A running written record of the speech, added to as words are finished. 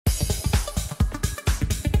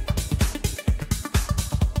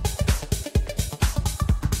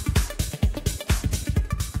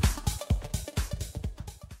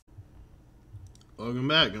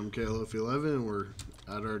back. I'm Kloaf11 and we're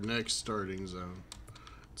at our next starting zone.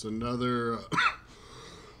 It's another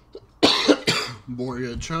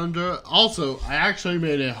Moria Chandra. Also, I actually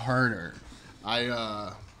made it harder.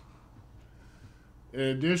 In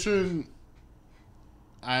addition,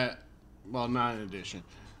 well, not in addition.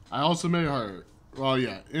 I also made it harder. Well,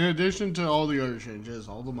 yeah, in addition to all the other changes,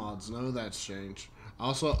 all the mods, none of that's changed. I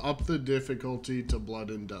also upped the difficulty to Blood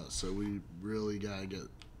and Dust, so we really gotta get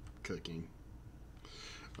cooking.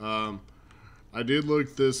 I did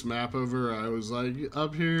look this map over. I was like,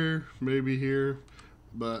 up here, maybe here,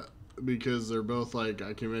 but because they're both like,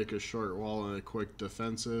 I can make a short wall and a quick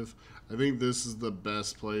defensive. I think this is the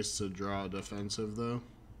best place to draw a defensive, though.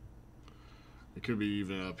 It could be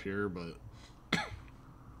even up here, but it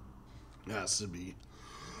has to be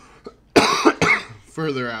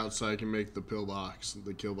further out so I can make the kill box,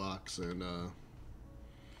 and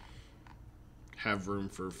have room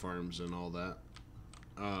for farms and all that.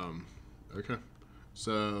 Okay.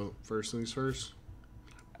 So first things first.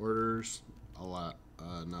 Orders. Allow.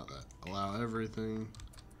 Not that. Allow everything.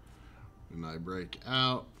 And I break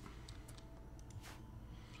out.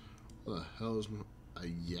 What the hell is a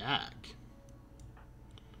yak?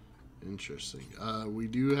 Interesting. We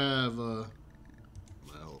do have well,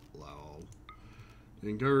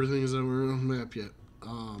 didn't cover things that were on the map yet.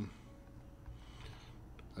 I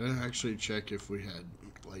didn't actually check if we had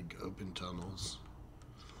like open tunnels.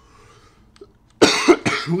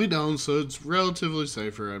 We don't, so it's relatively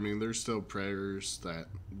safer. I mean, there's still predators that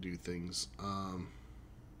do things.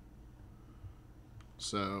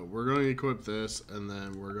 So we're going to equip this, and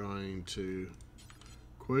then we're going to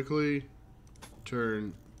quickly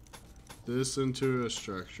turn this into a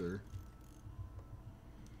structure.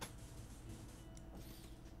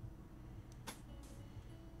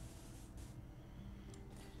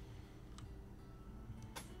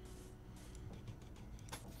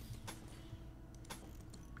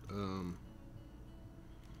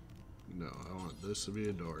 No, I want this to be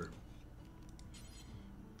a door.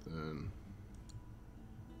 Then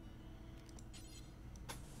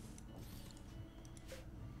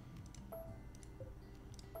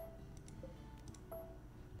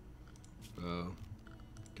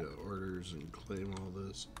get orders and claim all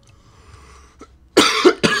this.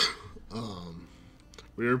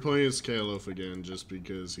 We were playing as Kloaf again just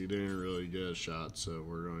because he didn't really get a shot, so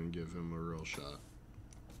we're going to give him a real shot.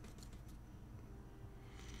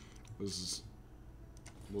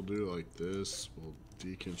 We'll do it like this. We'll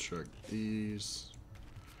deconstruct these,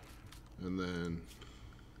 and then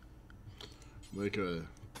make a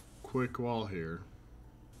quick wall here.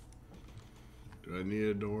 Do I need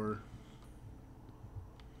a door?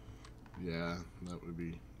 Yeah, that would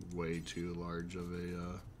be way too large of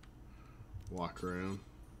a walk around.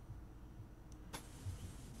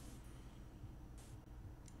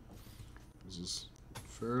 This is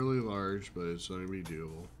fairly large, but it's going to be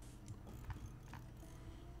doable.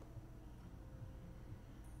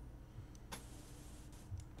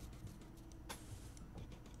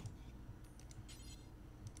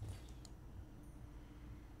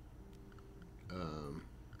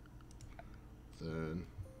 Then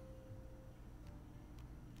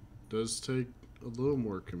does take a little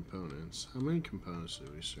more components. How many components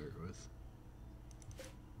did we start with?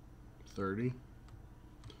 30.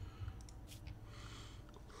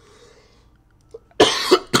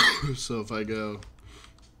 So if I go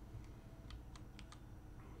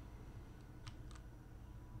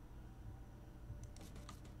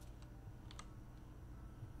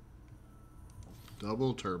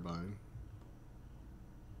double turbine.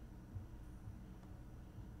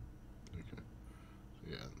 Okay.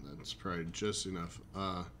 Yeah, that's probably just enough.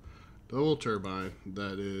 Double turbine,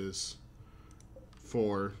 that is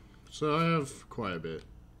 4. So I have quite a bit.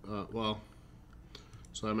 Well,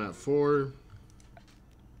 so I'm at 4.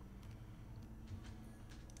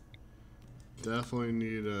 Definitely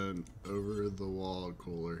need an over-the-wall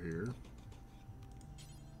cooler here.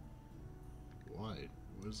 Why?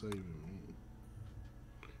 What does that even mean?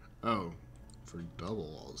 Oh, for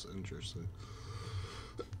double walls. Interesting.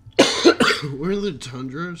 We're in the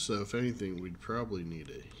tundra, so if anything, we'd probably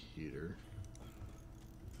need a heater.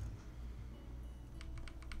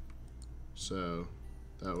 So,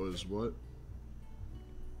 that was what?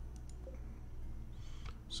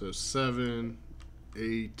 So 7,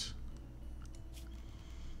 8...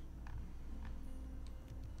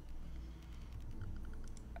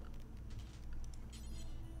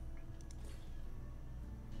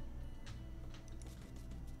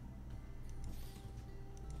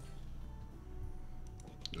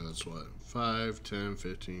 That's what, 5, 10,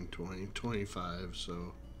 15, 20, 25,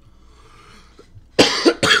 so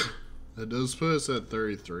It does put us at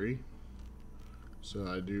 33. So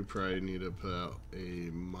I do probably need to put out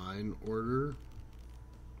a mine order.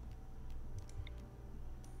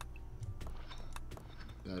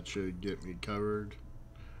 That should get me covered.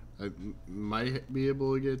 I might be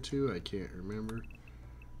able to get 2. I can't remember.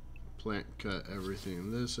 Plant cut everything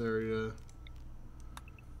in this area.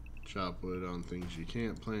 Chop wood on things you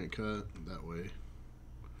can't plant cut. That way.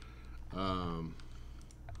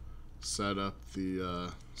 Set up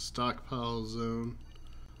the stockpile zone.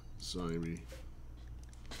 So maybe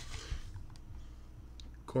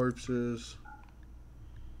corpses.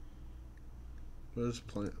 Where's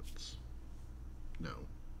plants? No.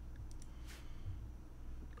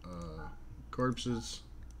 Corpses.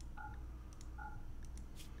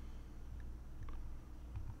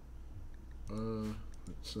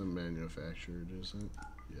 It's manufactured, isn't it?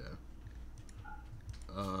 Yeah.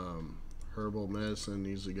 Herbal medicine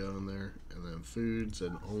needs to go in there, and then foods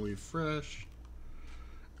and only fresh.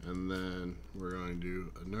 And then we're going to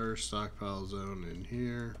do another stockpile zone in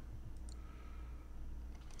here.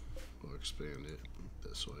 We'll expand it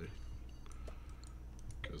this way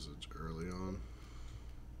because it's early on.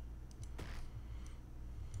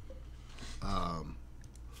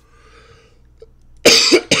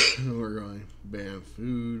 We're going to ban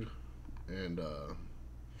food and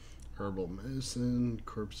herbal medicine.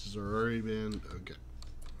 Corpses are already banned. Okay.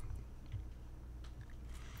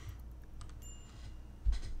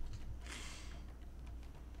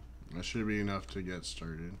 That should be enough to get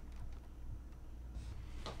started.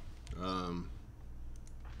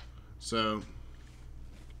 So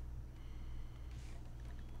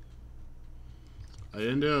I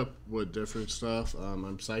end up with different stuff.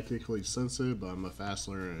 I'm psychically sensitive, but I'm a fast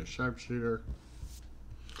learner and a sharpshooter.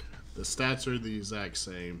 The stats are the exact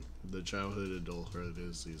same. The childhood adulthood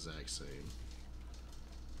is the exact same.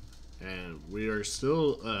 And we are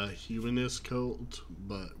still a humanist cult,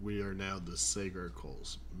 but we are now the Sager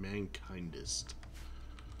cults. Mankindist.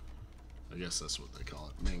 I guess that's what they call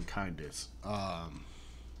it. Mankindist.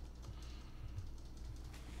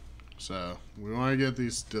 So we want to get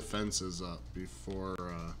these defenses up before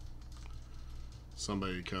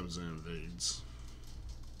somebody comes and invades.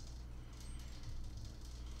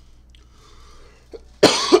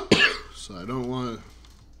 So I don't want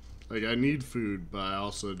to, like, I need food, but I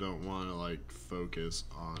also don't want to, like, focus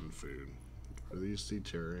on food. Are these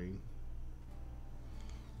deterring?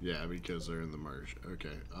 Yeah, because they're in the marsh.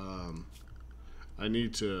 Okay. I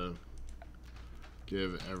need to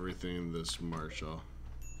give everything this marshal.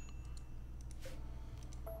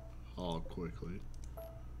 All quickly.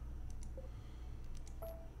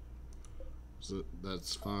 So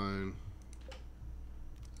that's fine.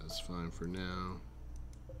 That's fine for now.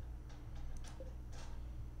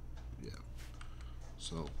 Yeah.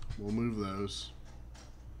 So we'll move those.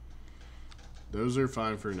 Those are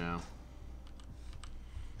fine for now.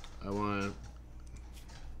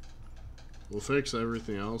 We'll fix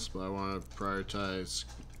everything else, but I want to prioritize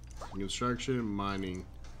construction, mining,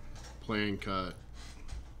 plan cut,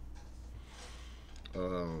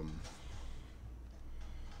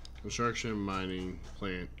 construction, mining,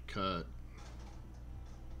 plant cut.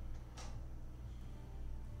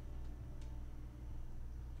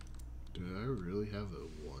 Do I really have a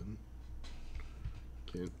 1?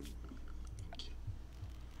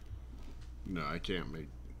 No, I can't make.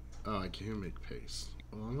 Oh, I can't make paste.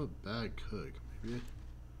 Well, I'm a bad cook.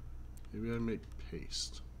 Maybe I make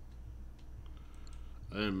paste.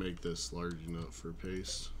 I didn't make this large enough for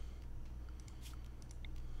paste.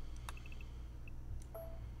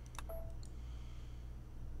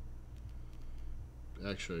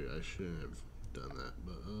 Actually, I shouldn't have done that,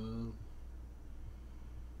 but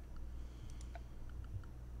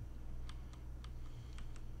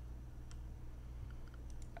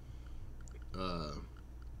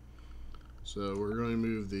so we're going to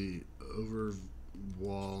move the over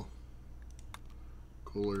wall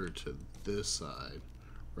cooler to this side.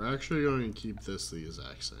 We're actually going to keep this the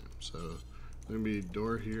exact same. So going to be a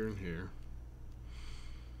door here and here.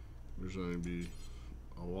 There's going to be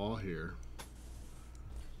a wall here.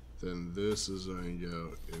 Then this is going to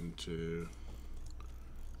go into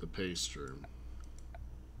the paste room.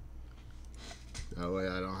 That way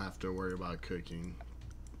I don't have to worry about cooking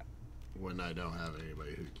when I don't have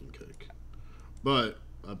anybody who can cook. But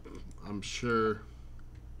I'm sure,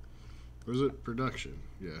 was it production?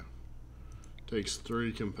 Yeah. Takes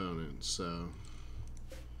 3 components, so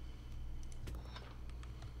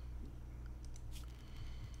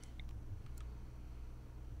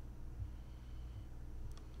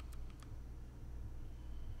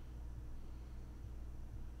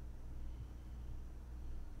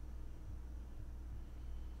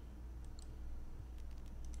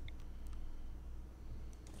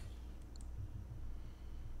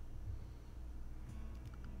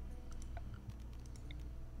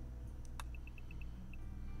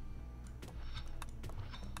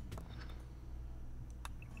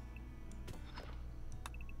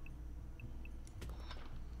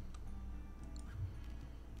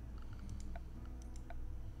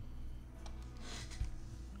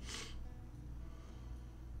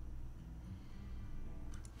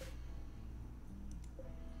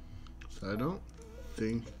I don't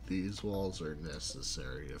think these walls are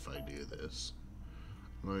necessary if I do this.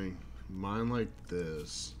 Like, mine like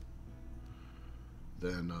this,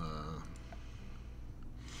 then,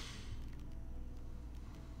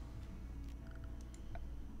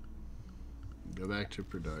 go back to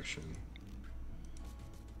production.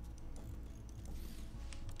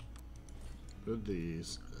 Put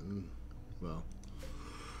these, and, well,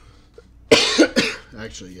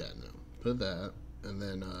 actually, yeah, no. Put that, and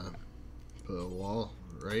then, put a wall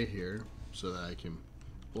right here so that I can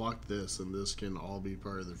block this, and this can all be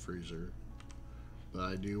part of the freezer. But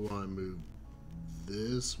I do want to move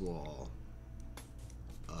this wall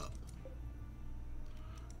up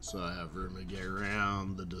so I have room to get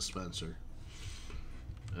around the dispenser.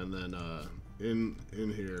 And then in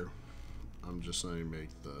here, I'm just going to make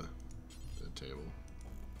the table.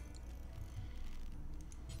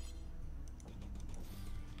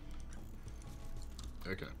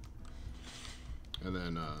 Okay. And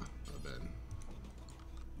then a bed.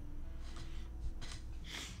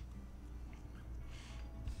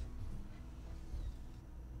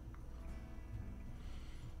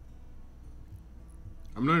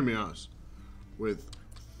 I'm not gonna be honest. With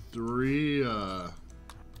 3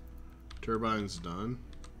 turbines done,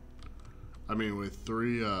 I mean with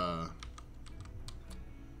 3 oh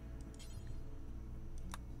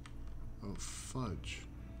fudge.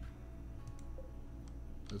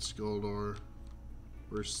 That's gold ore.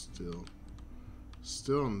 We're still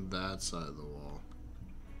on that side of the wall.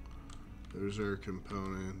 Those are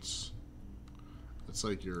components. That's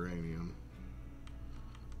like uranium.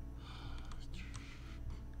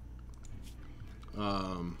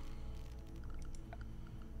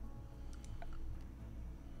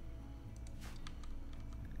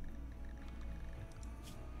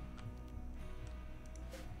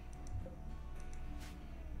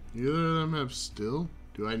 Neither of them have steel?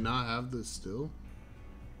 Do I not have the steel?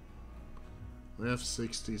 We have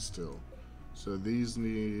 60 still. So these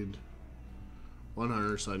need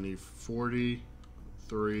 100, so I need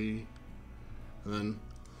 43. And then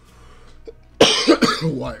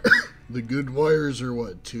wire. The good wires are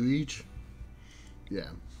what, 2 each? Yeah,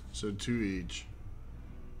 so 2 each.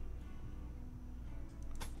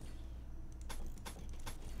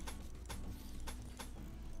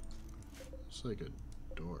 It's like a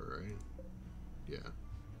door, right? Yeah.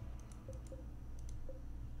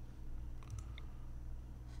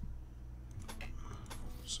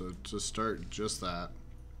 So to start just that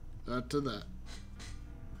to that.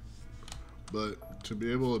 But to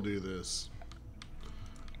be able to do this,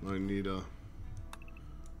 I need a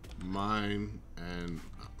mine, and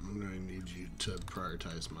I'm going to need you to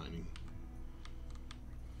prioritize mining.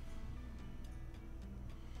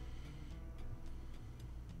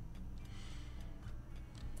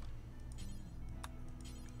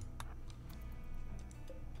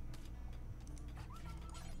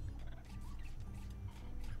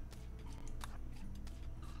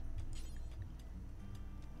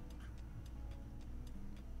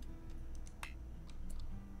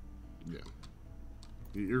 Yeah.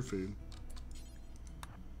 Eat your food.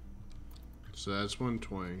 So that's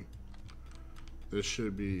 120. This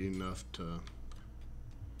should be enough to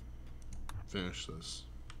finish this.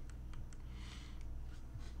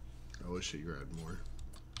 I wish he grabbed more.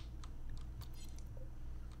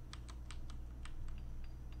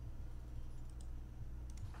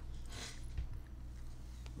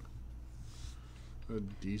 A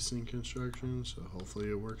decent construction, so hopefully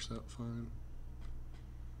it works out fine.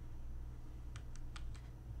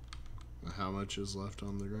 How much is left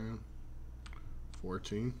on the ground?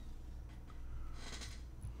 14.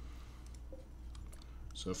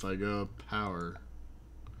 So if I go power,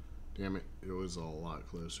 damn it, it was a lot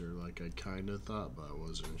closer. Like I kind of thought, but I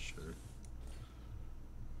wasn't sure.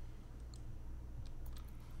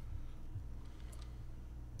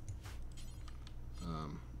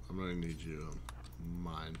 I'm gonna need you to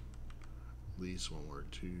mine at least one more.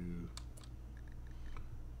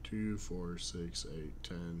 2, 4, 6, 8,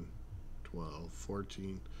 10, 12,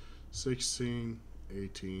 14, 16,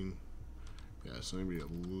 18. Yeah, it's gonna be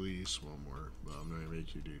at least one more, but I'm gonna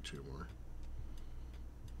make you do 2 more.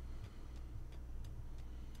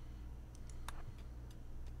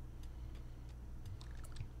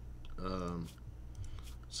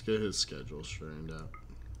 Let's get his schedule straightened out.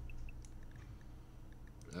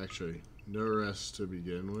 Actually, no rest to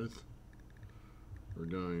begin with. We're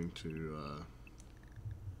going to,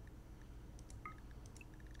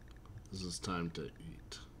 this is time to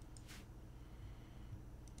eat.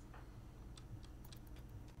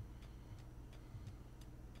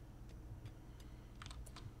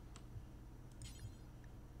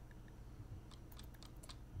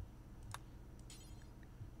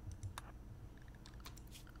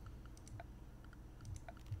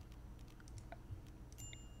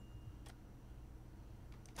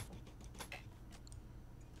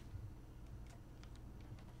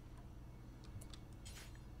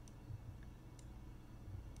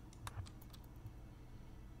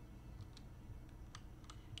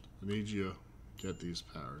 I need you to get these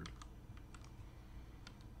powered.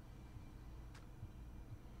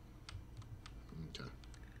 Okay.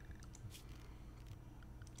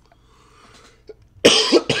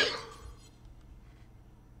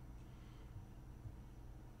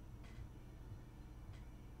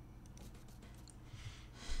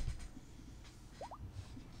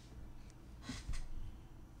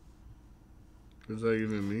 What does that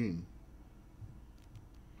even mean?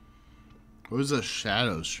 What is the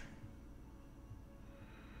shadows?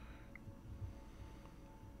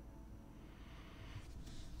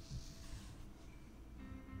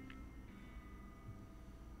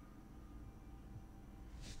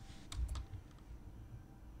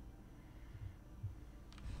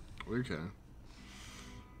 Okay.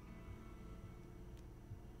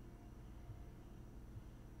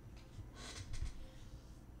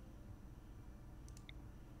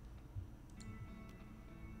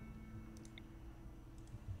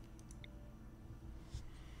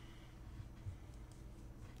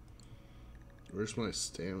 Where's my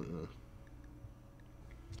stamina?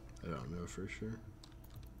 I don't know for sure.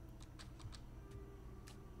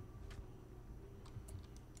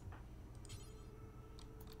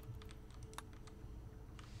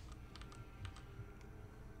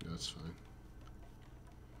 That's fine.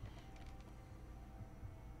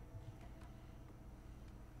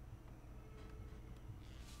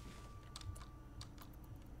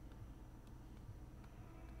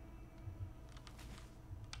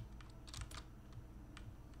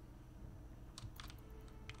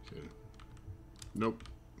 Okay. Nope.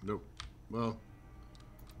 Nope. Well,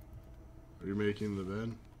 are you making the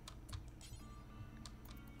bed?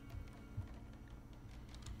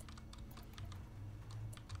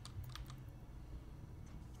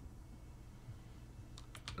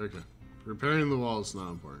 Okay. Repairing the wall is not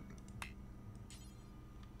important.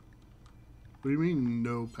 What do you mean,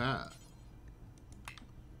 no path?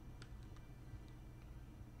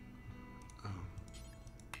 Oh.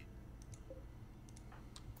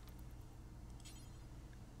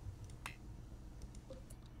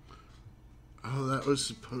 Oh, that was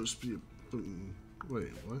supposed to be a... Wait,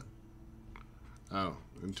 what? Oh,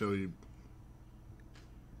 until you...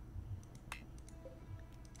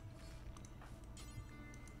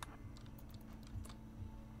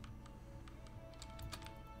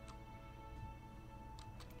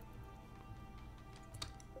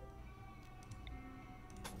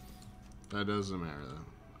 That doesn't matter,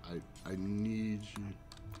 though. I need you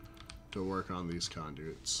to work on these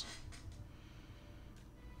conduits.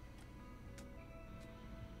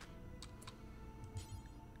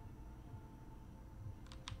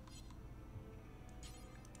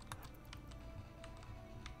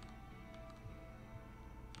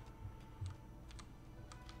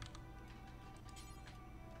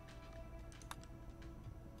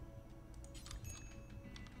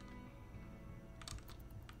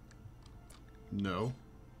 No.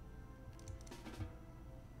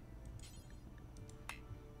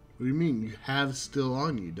 What do you mean? You have still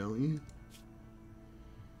on you, don't you?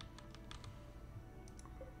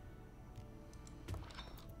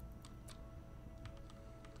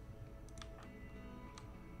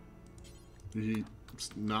 Did he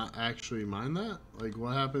not actually mine that? Like,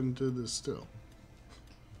 what happened to the still?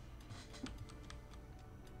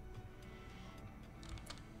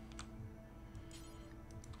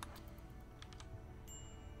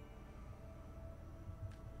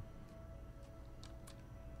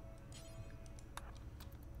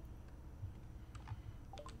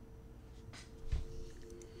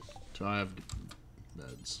 So I have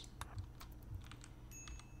beds.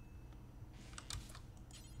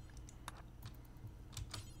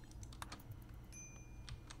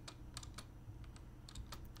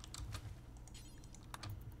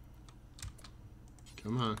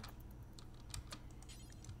 Come on.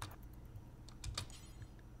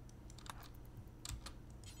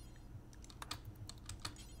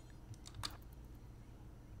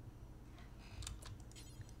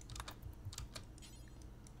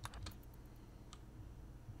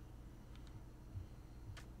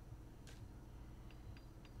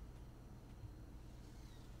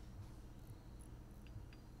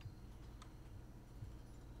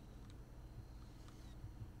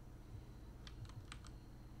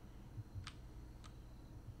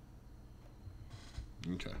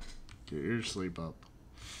 Okay. Get your sleep up.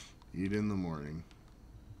 Eat in the morning.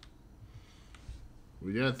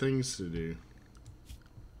 We got things to do.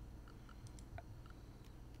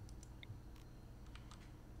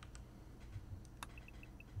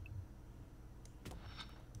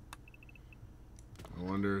 I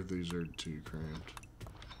wonder if these are too cramped.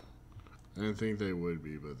 I didn't think they would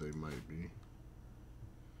be, but they might be.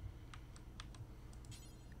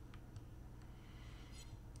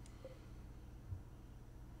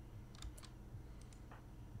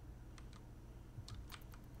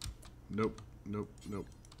 Nope, nope, nope.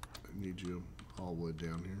 I need you all wood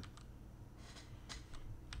down here.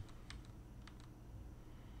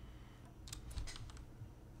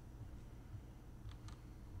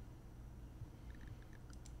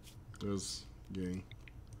 This game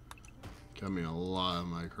got me a lot of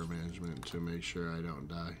micromanagement to make sure I don't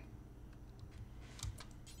die.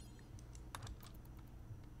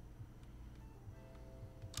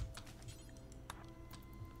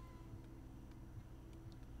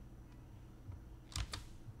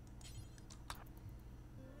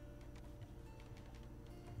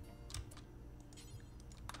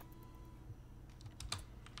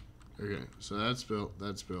 Okay, so that's built,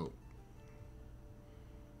 that's built.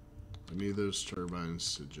 I need those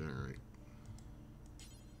turbines to generate.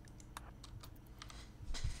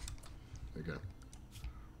 Okay.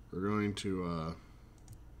 We're going to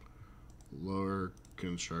lower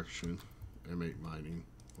construction and make mining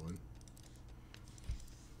one.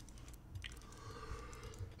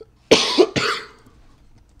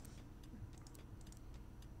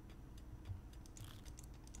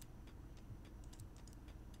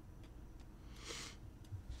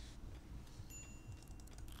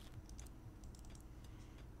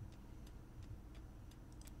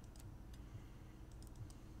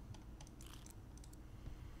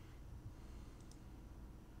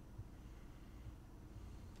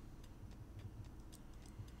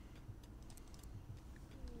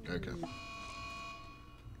 Okay.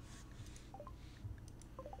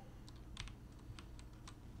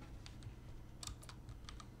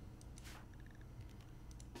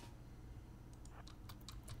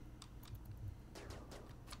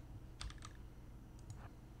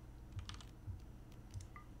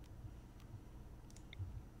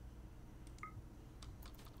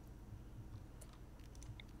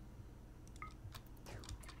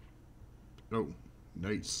 Oh,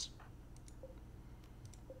 nice.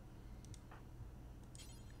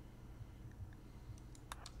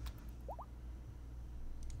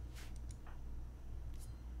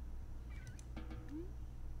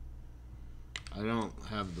 I don't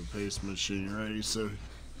have the paste machine ready, so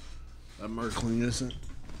that Merkling isn't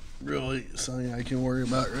really something I can worry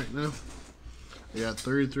about right now. Yeah,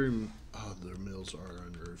 33. Oh, their mills are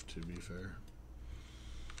unroofed, to be fair.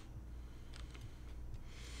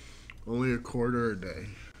 Only a quarter a day.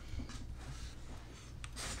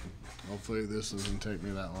 Hopefully this doesn't take me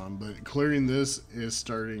that long, but clearing this is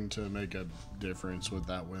starting to make a difference with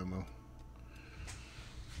that windmill.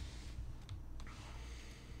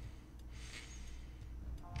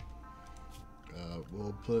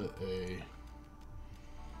 We'll put a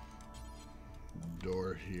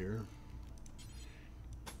door here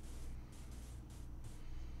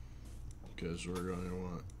because we're going to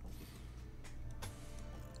want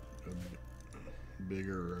a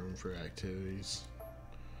bigger room for activities.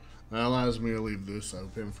 That allows me to leave this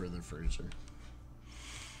open for the freezer.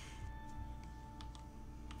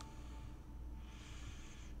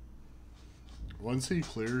 Once he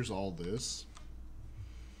clears all this,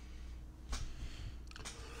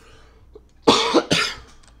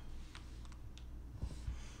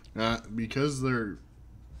 because they're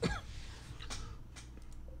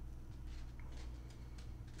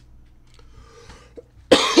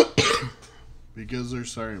because they're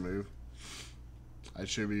starting to move, I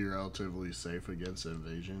should be relatively safe against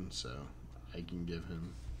invasion, so I can give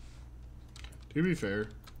him. To be fair,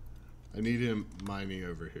 I need him mining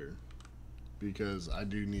over here because I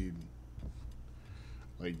do need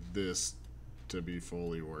like this to be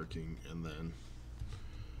fully working, and then,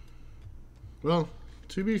 well,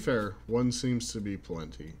 to be fair, one seems to be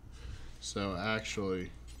plenty. So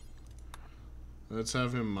actually, let's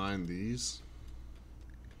have him mine these.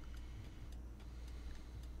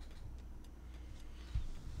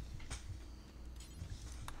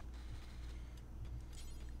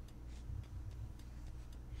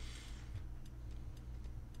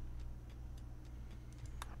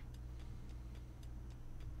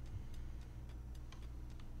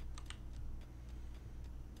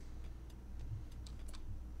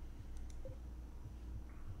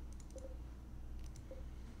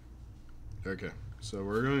 Okay, so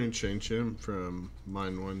we're going to change him from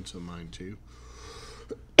mine 1 to mine 2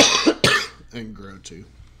 and grow 2.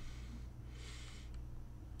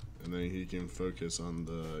 And then he can focus on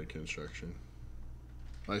the construction.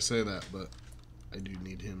 I say that, but I do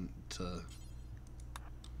need him to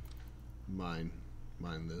mine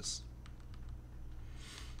this.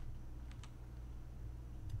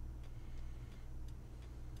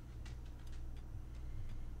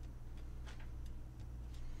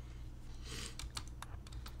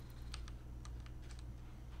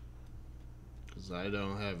 I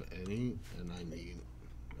don't have any, and I need.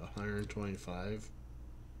 125.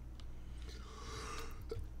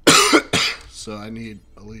 So I need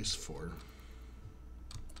at least 4.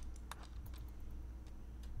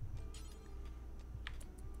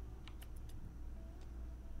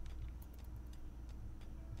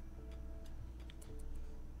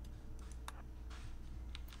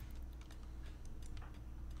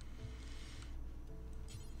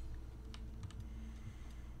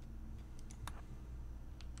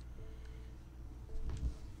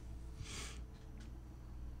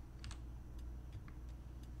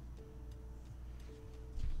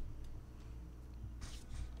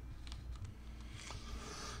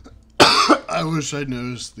 I wish I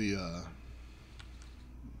noticed the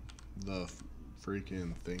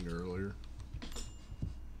freaking thing earlier.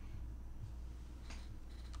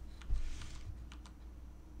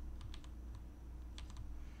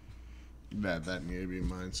 That needed to be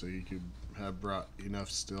mine, so you could have brought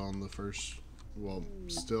enough still on the first, well,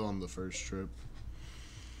 still on the first trip.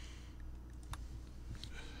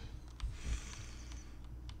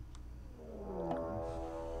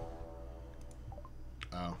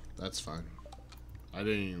 Oh, that's fine. I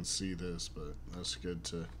didn't even see this, but that's good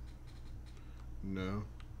to know.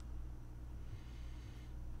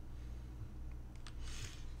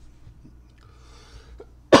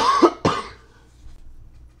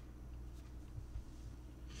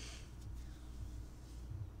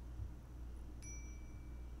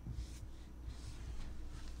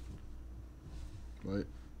 What?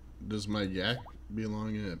 Does my yak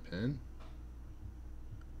belong in a pen?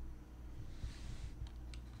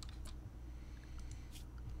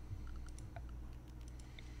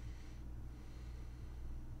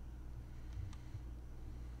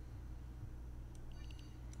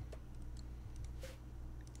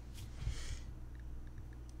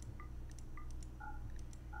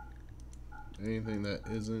 Anything that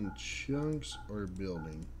isn't chunks or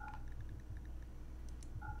building.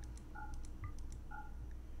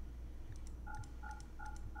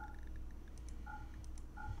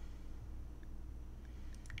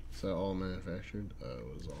 Is that all manufactured? Oh,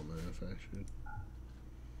 it was all manufactured.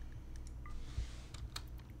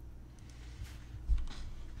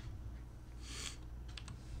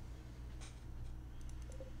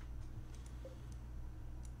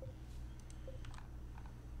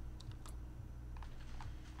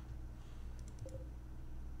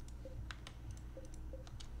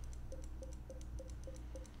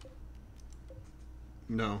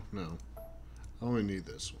 No, no. I only need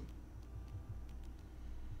this one.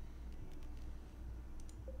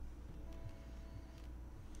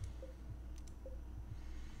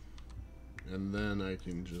 And then I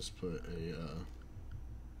can just put a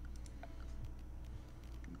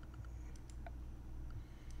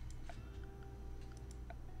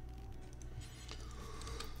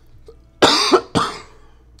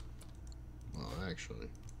well, actually,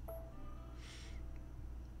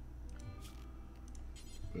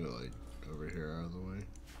 put it like over here out of the way.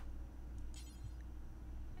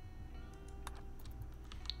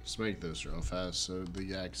 Just make this real fast so the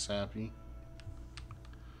yak's happy.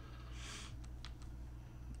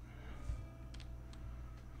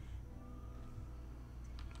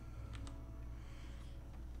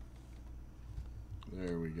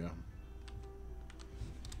 There we go.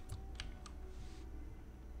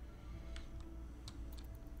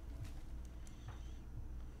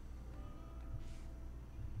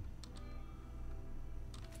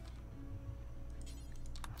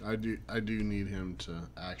 I do need him to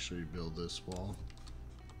actually build this wall.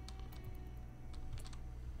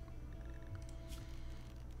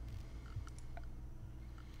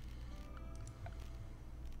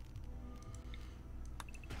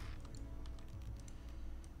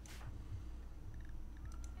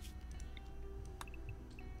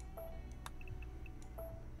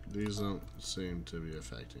 These don't seem to be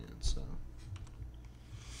affecting it, so.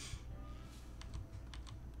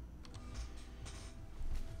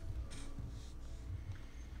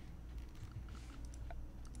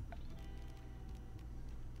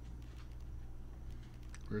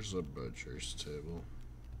 Where's the butcher's table?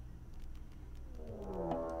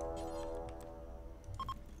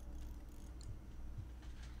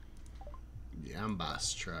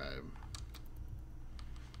 Yambas tribe.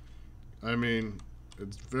 I mean,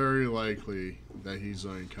 it's very likely that he's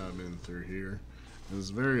going to come in through here. And it's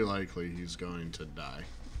very likely he's going to die.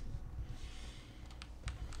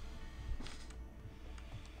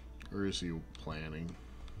 Or is he planning?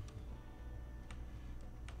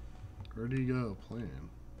 Where'd he go? Plan.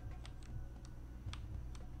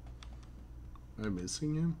 Am I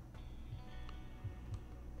missing him?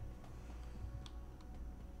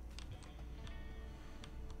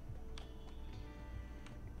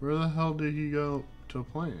 Where the hell did he go to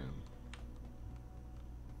plan?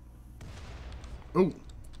 Oh!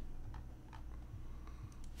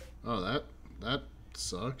 Oh, that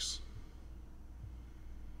sucks.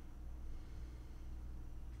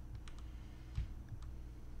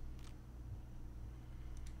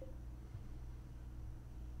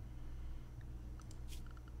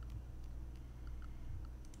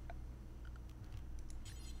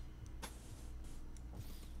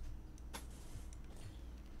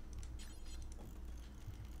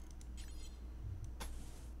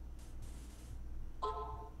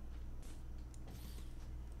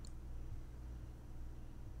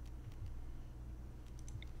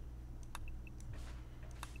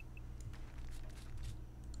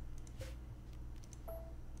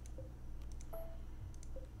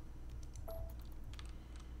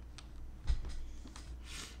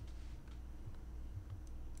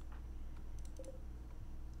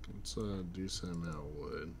 It's a decent amount of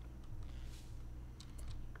wood.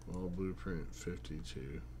 Well, blueprint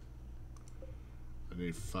 52. I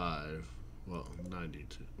need 5. Well,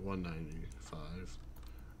 92. 195.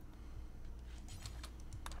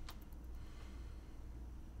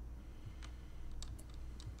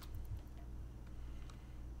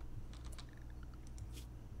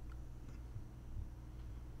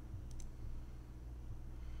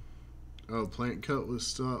 Oh, plant cut was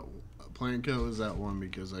still. Plant cut was that one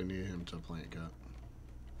because I need him to plant cut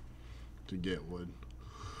to get wood.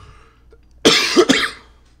 I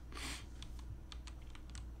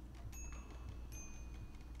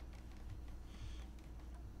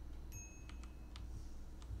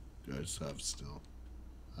just have still.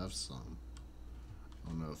 I have some. I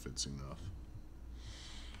don't know if it's enough.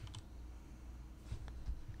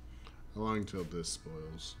 How long till this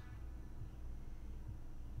spoils?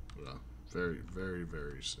 Yeah, very, very,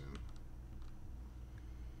 very soon.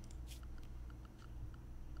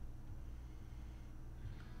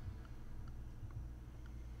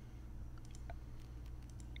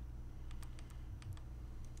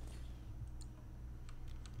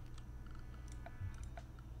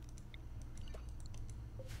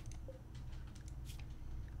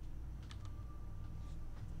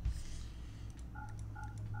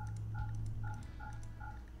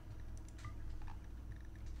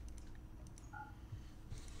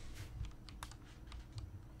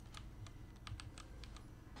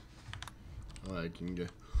 I can get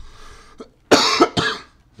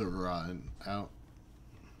the rod out.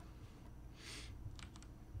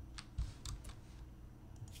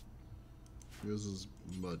 This is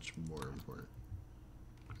much more important.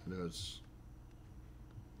 I know it's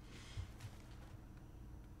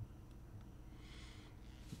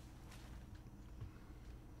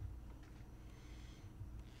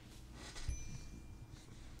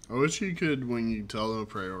I wish you could, when you tell them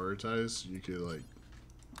to prioritize, you could like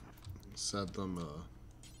set them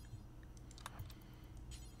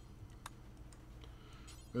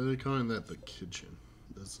what are they calling that? The kitchen.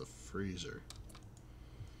 That's a freezer.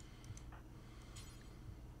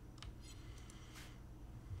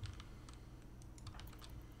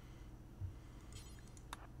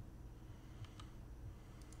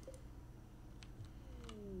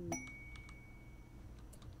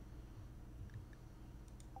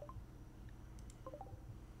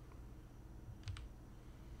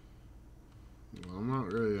 Well, I'm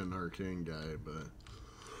not really an arcane guy, but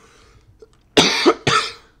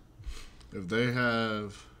if they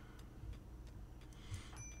have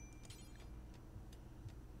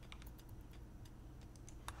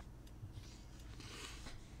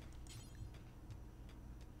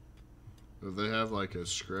like a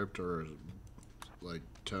script or like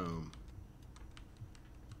tome,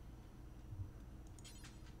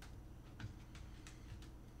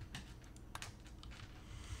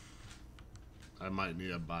 I might need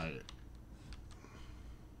to buy it.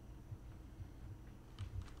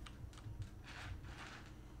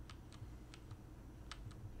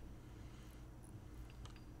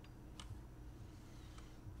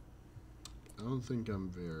 I don't think I'm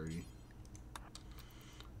very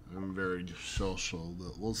social,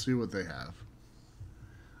 but we'll see what they have.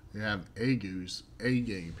 They have a goose, a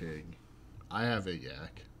guinea pig. I have a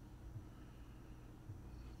yak.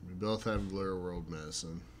 We both have Rimworld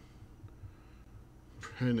medicine.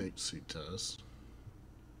 Pregnancy test.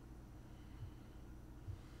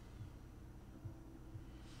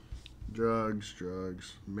 Drugs.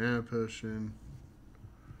 Mana potion.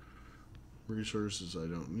 Resources I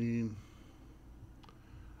don't need.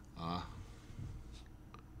 How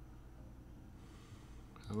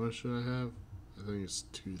much should I have? I think it's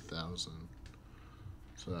 2,000.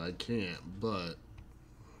 So I can't, but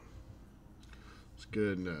it's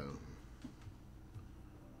good to know.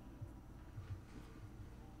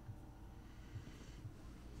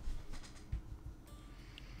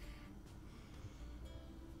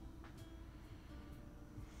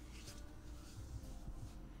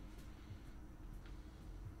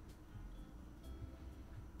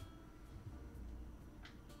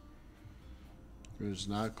 It is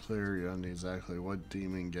not clear on exactly what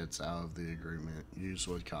demon gets out of the agreement. Use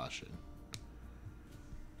with caution.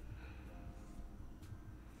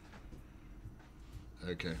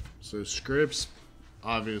 Okay, so scripts,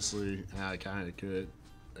 obviously, I kind of could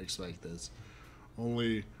expect this,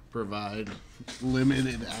 only provide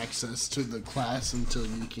limited access to the class until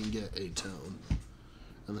you can get a tome.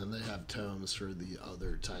 And then they have tomes for the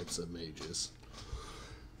other types of mages.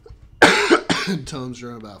 Tomes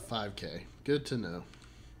are about 5k. Good to know.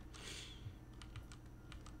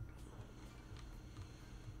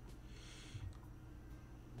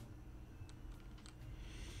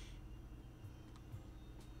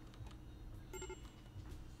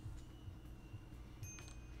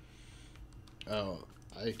 Oh,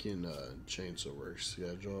 I can change the work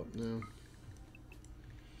schedule up now.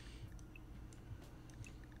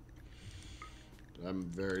 I'm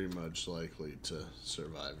very much likely to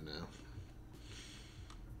survive now.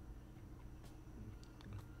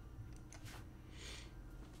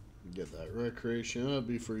 Get that recreation up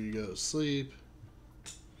before you go to sleep.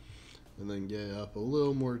 And then get up a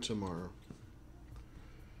little more tomorrow.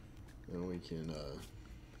 And we can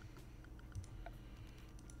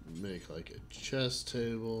make like a chess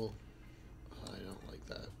table. I don't like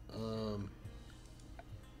that.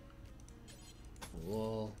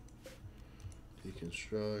 Wall.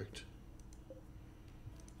 Deconstruct.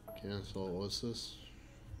 Cancel. What's this?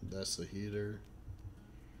 That's the heater.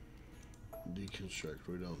 Deconstruct.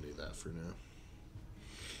 We don't need that for now.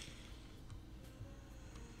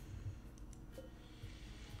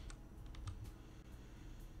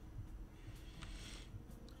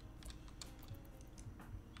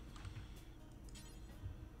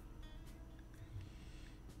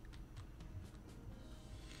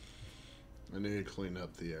 I need to clean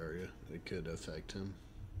up the area. It could affect him.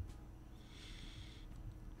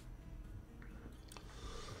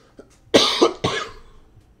 I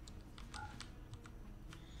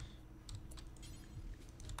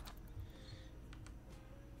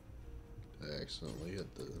accidentally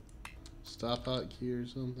hit the stop hotkey or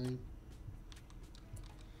something.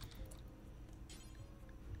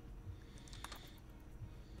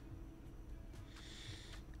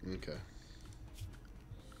 Okay.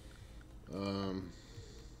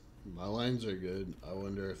 My lines are good. I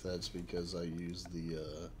wonder if that's because I use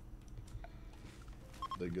the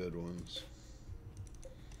good ones.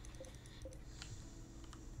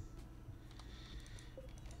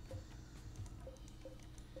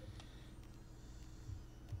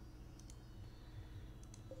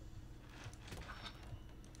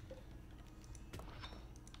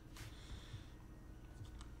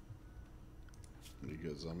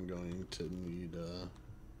 Because I'm going to need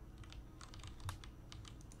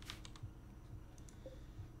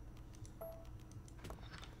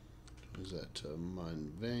is that to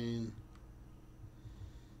mine vein,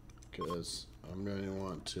 because I'm going to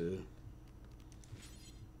want to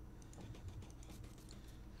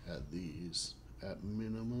add these at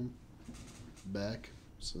minimum back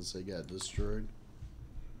since they got destroyed.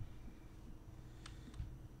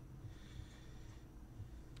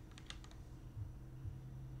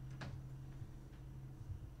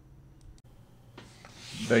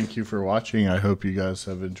 Thank you for watching. I hope you guys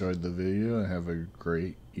have enjoyed the video and have a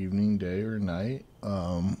great evening, day, or night.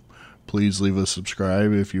 Please leave a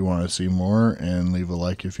subscribe if you want to see more, and leave a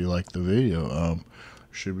like if you like the video.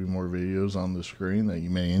 Should be more videos on the screen that you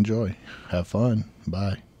may enjoy. Have fun.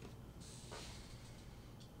 Bye.